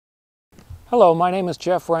Hello, my name is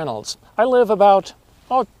Jeff Reynolds. I live about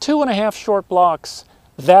 2.5 short blocks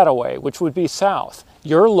that-a-way, which would be south.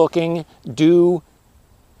 You're looking due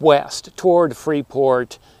west toward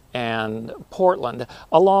Freeport and Portland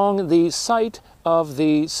along the site of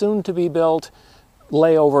the soon-to-be-built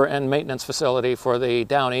layover and maintenance facility for the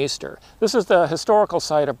Downeaster. This is the historical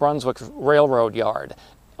site of Brunswick Railroad Yard.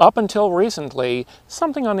 Up until recently,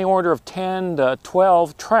 something on the order of 10 to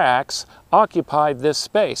 12 tracks occupied this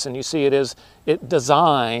space, and you see it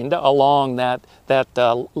designed along that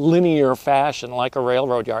linear fashion like a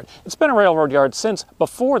railroad yard. It's been a railroad yard since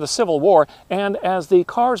before the Civil War, and as the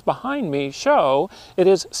cars behind me show, it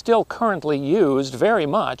is still currently used very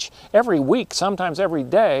much every week, sometimes every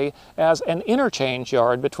day, as an interchange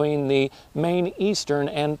yard between the Main Eastern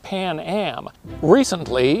and Pan Am.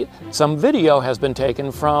 Recently, some video has been taken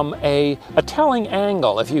from a telling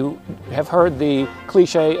angle. If you have heard the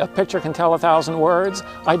cliche, "A picture can tell 1,000 words,"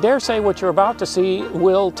 I dare say what you're about to see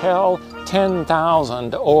will tell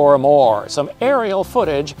 10,000 or more. Some aerial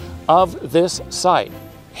footage of this site.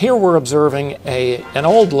 Here we're observing an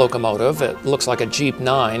old locomotive. It looks like a Jeep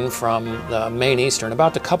 9 from the Main Eastern,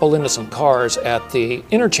 about to couple into some cars at the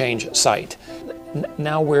interchange site.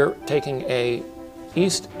 Now we're taking a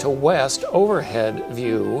east to west overhead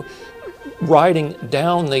view, riding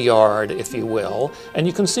down the yard, if you will, and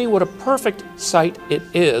you can see what a perfect site it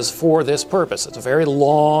is for this purpose. It's a very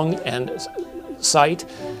long site.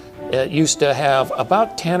 It used to have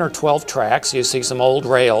about 10 or 12 tracks. You see some old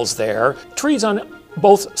rails there. Trees on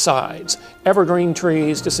both sides. Evergreen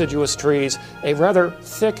trees, deciduous trees, a rather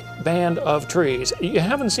thick band of trees. You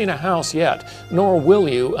haven't seen a house yet, nor will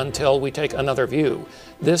you until we take another view.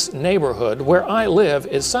 This neighborhood, where I live,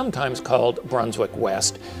 is sometimes called Brunswick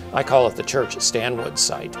West. I call it the Church Stanwood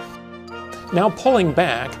site. Now pulling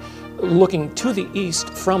back, looking to the east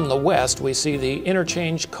from the west, we see the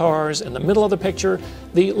interchange cars in the middle of the picture.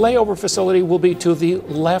 The layover facility will be to the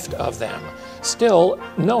left of them. Still,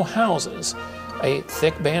 no houses. A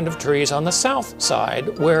thick band of trees on the south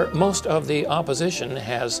side, where most of the opposition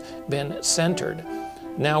has been centered.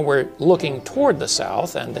 Now we're looking toward the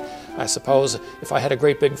south, and I suppose if I had a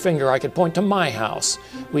great big finger I could point to my house.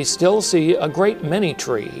 We still see a great many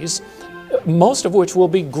trees, most of which will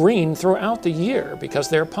be green throughout the year because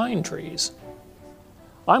they're pine trees.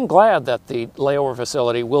 I'm glad that the layover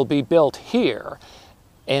facility will be built here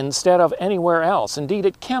instead of anywhere else. Indeed,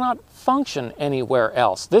 it cannot function anywhere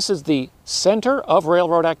else. This is the center of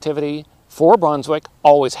railroad activity for Brunswick,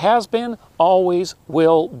 always has been, always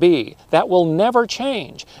will be. That will never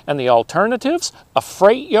change. And the alternatives, a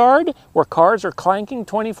freight yard where cars are clanking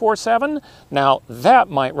 24/7, now that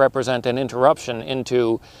might represent an interruption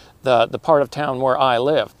into the part of town where I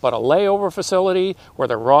live. But a layover facility where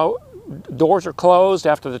the doors are closed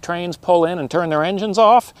after the trains pull in and turn their engines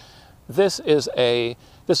off, this is a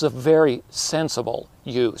very sensible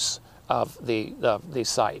use of the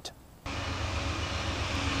site.